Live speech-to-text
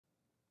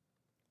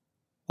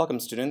Welcome,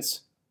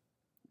 students.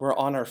 We're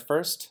on our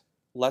first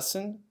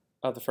lesson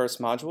of the first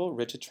module,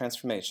 Rigid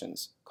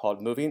Transformations,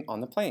 called Moving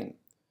on the Plane.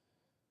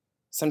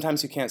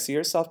 Sometimes you can't see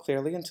yourself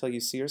clearly until you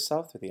see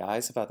yourself through the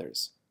eyes of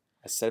others,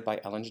 as said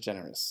by Ellen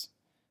DeGeneres.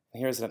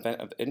 And here's an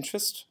event of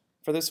interest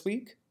for this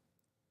week.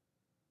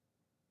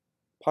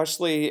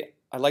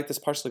 I like this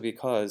partially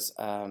because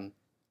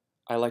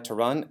I like to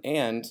run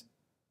and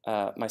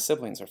my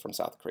siblings are from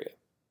South Korea.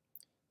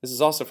 This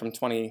is also from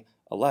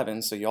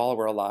 2011, so y'all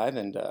were alive,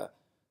 and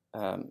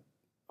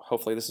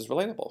hopefully this is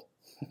relatable.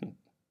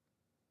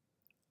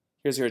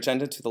 Here's your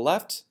agenda to the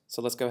left,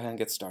 so let's go ahead and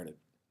get started.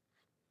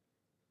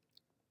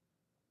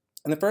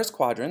 In the first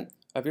quadrant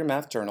of your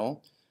math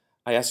journal,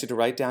 I asked you to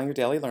write down your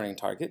daily learning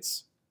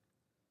targets,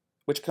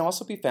 which can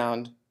also be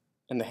found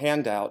in the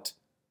handout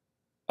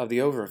of the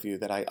overview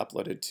that I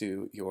uploaded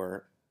to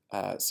your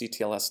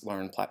CTLS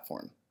Learn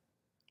platform.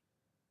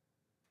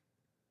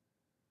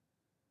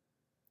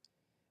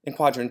 In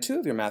quadrant 2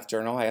 of your math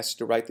journal, I asked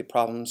you to write the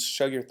problems,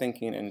 show your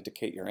thinking, and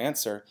indicate your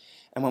answer.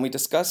 And when we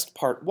discussed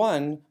part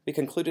 1, we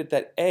concluded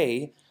that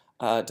A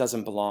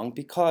doesn't belong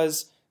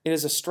because it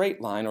is a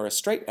straight line or a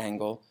straight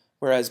angle,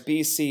 whereas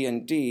B, C,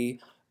 and D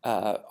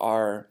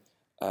are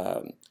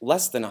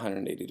less than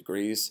 180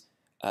 degrees,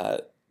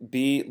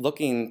 B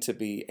looking to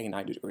be a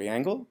 90-degree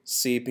angle,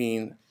 C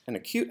being an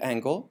acute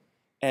angle,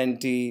 and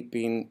D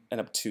being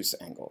an obtuse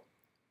angle.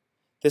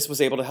 This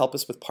was able to help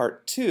us with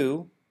part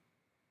 2,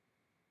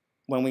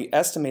 when we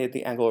estimated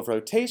the angle of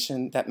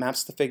rotation that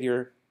maps the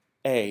figure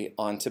A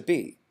onto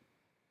B.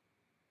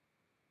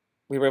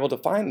 We were able to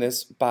find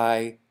this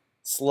by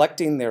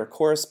selecting their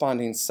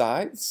corresponding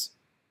sides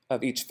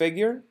of each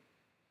figure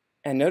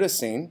and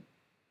noticing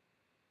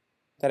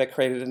that it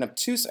created an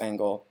obtuse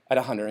angle at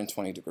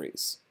 120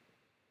 degrees.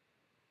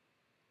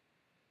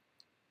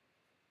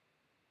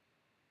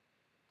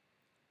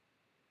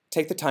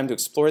 Take the time to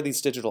explore these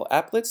digital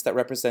applets that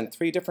represent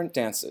 3 different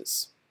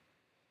dances.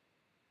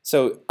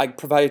 So I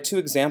provided 2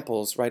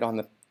 examples right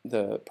on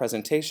the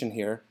presentation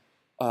here.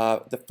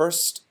 The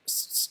first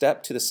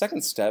step to the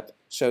second step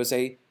shows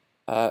a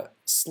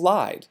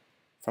slide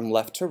from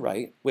left to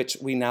right, which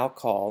we now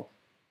call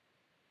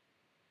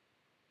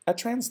a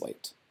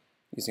translate,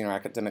 using our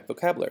academic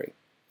vocabulary.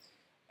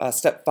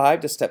 Step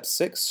 5 to step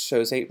 6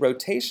 shows a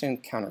rotation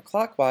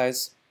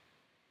counterclockwise,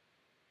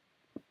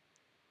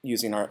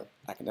 using our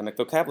academic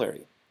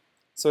vocabulary.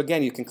 So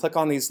again, you can click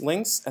on these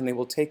links and they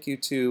will take you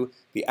to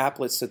the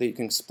applets so that you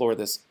can explore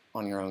this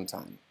on your own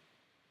time.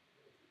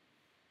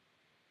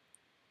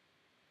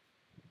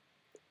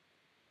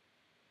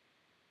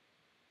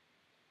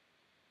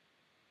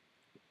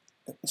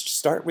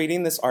 Start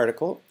reading this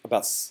article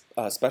about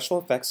special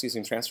effects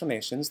using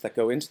transformations that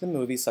go into the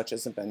movies such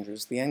as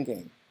Avengers: The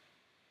Endgame.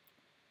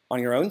 On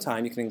your own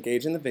time, you can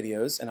engage in the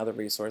videos and other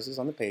resources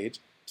on the page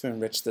to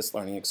enrich this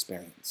learning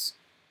experience.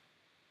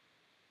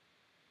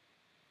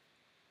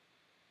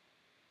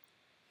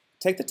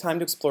 Take the time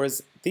to explore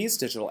these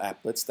digital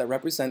applets that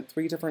represent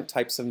 3 different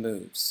types of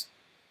moves.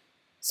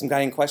 Some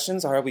guiding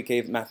questions are: we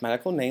gave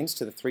mathematical names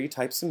to the 3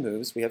 types of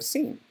moves we have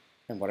seen,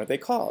 and what are they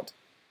called?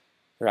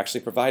 They're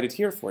actually provided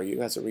here for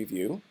you as a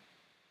review.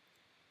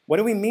 What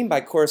do we mean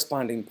by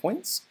corresponding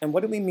points, and what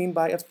do we mean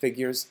by a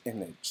figure's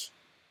image?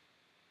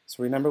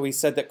 So remember, we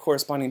said that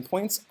corresponding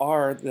points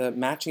are the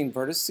matching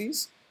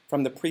vertices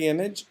from the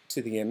pre-image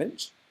to the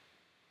image.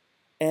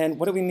 And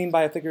what do we mean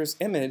by a figure's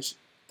image?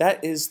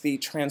 That is the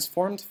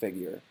transformed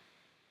figure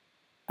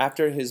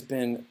after it has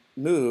been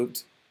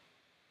moved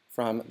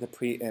from the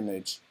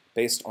pre-image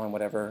based on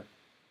whatever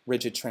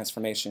rigid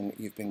transformation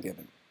you've been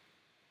given.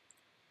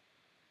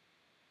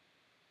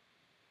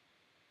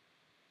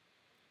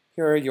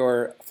 Here are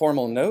your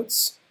formal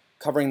notes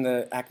covering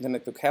the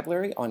academic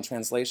vocabulary on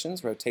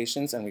translations,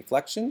 rotations, and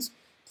reflections.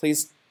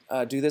 Please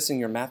do this in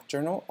your math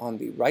journal on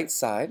the right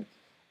side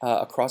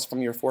across from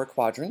your 4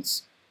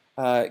 quadrants.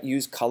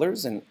 Use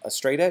colors and a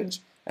straight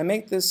edge, and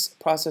make this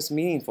process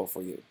meaningful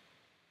for you.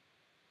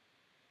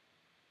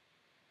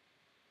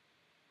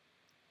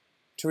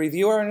 To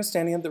review our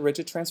understanding of the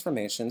rigid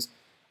transformations,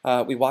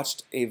 we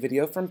watched a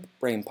video from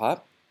BrainPop,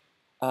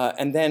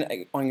 and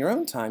then on your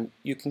own time,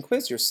 you can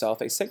quiz yourself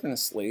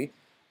asynchronously,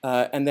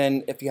 and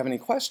then if you have any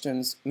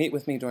questions, meet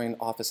with me during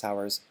office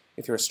hours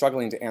if you're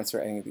struggling to answer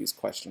any of these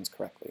questions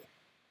correctly.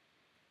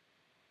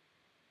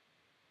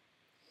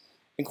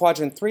 In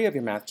quadrant 3 of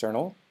your math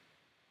journal,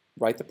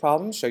 write the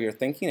problem, show your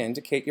thinking, and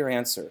indicate your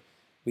answer.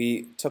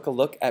 We took a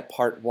look at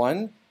part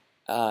 1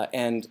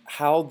 and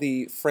how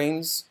the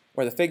frames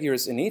or the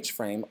figures in each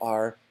frame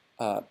are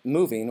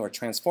moving or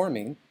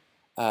transforming.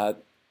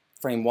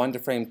 Frame 1 to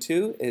frame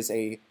 2 is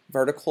a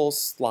vertical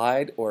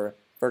slide or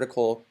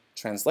vertical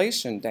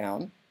translation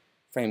down.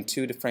 Frame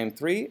 2 to frame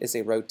 3 is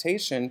a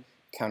rotation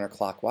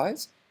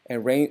counterclockwise.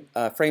 And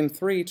frame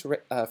 3 to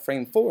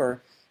frame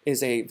 4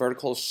 is a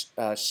vertical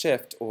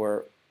shift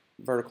or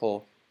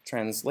vertical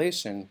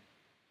translation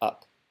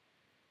up.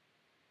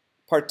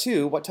 Part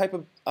 2, what type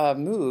of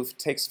move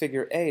takes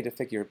figure A to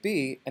figure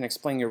B, and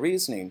explain your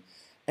reasoning.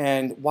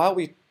 And while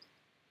we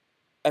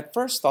at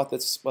first thought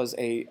this was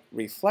a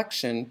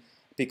reflection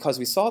because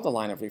we saw the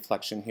line of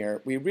reflection here,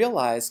 we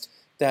realized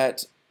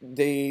that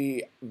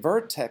the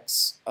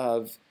vertices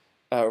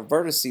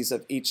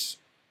of each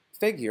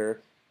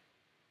figure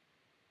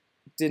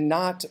did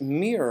not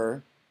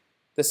mirror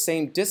the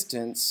same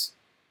distance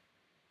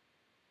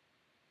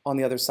on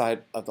the other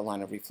side of the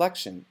line of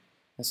reflection.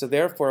 And so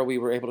therefore we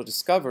were able to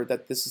discover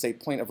that this is a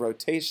point of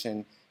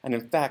rotation, and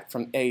in fact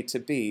from A to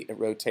B it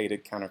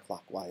rotated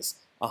counterclockwise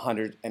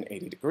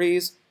 180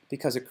 degrees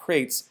because it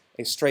creates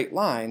a straight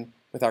line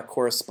with our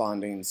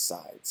corresponding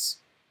sides.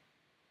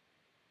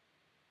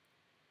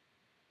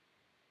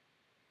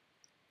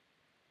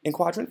 In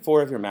quadrant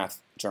 4 of your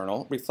math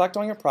journal, reflect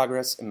on your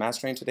progress in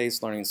mastering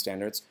today's learning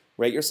standards,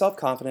 rate your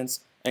self-confidence,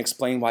 and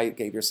explain why you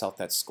gave yourself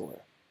that score.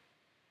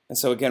 And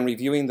so again,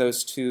 reviewing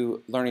those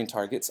two learning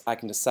targets, I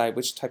can decide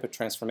which type of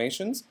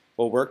transformations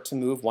will work to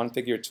move one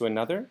figure to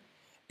another.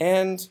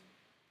 And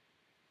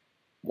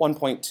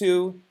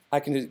 1.2, I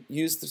can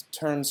use the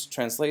terms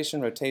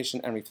translation,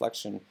 rotation, and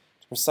reflection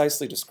to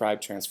precisely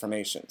describe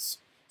transformations.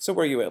 So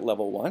were you at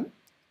level 1,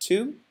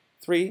 2,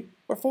 3,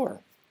 or 4?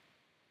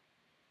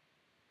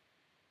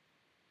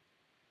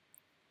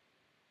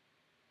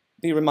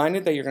 Be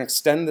reminded that you're going to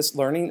extend this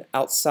learning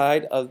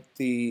outside of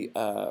the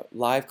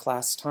live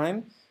class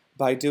time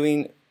by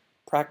doing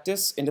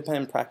practice,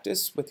 independent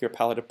practice with your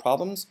palette of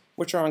problems,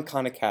 which are on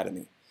Khan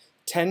Academy.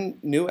 10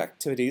 new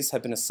activities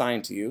have been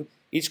assigned to you,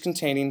 each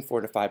containing 4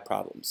 to 5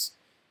 problems.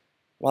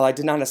 While I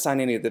did not assign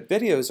any of the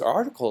videos or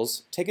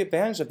articles, take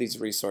advantage of these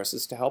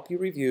resources to help you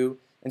review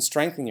and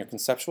strengthen your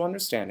conceptual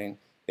understanding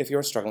if you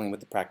are struggling with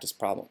the practice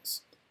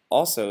problems.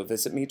 Also,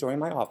 visit me during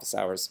my office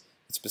hours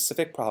with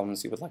specific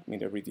problems you would like me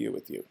to review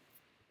with you.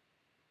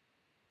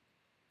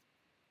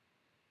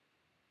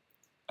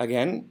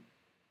 Again,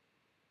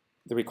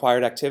 the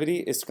required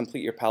activity is to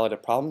complete your palette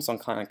of problems on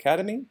Khan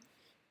Academy.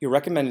 Your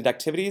recommended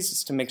activities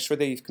is to make sure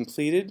that you've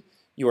completed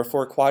your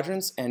 4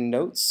 quadrants and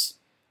notes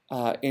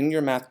in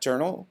your math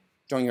journal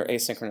during your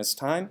asynchronous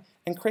time,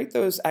 and create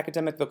those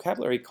academic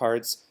vocabulary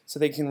cards so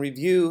they can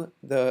review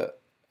the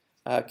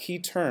key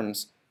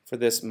terms for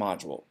this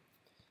module.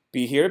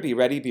 Be here, be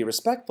ready, be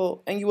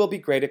respectful, and you will be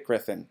great at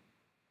Griffin.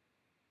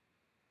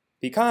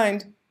 Be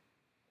kind.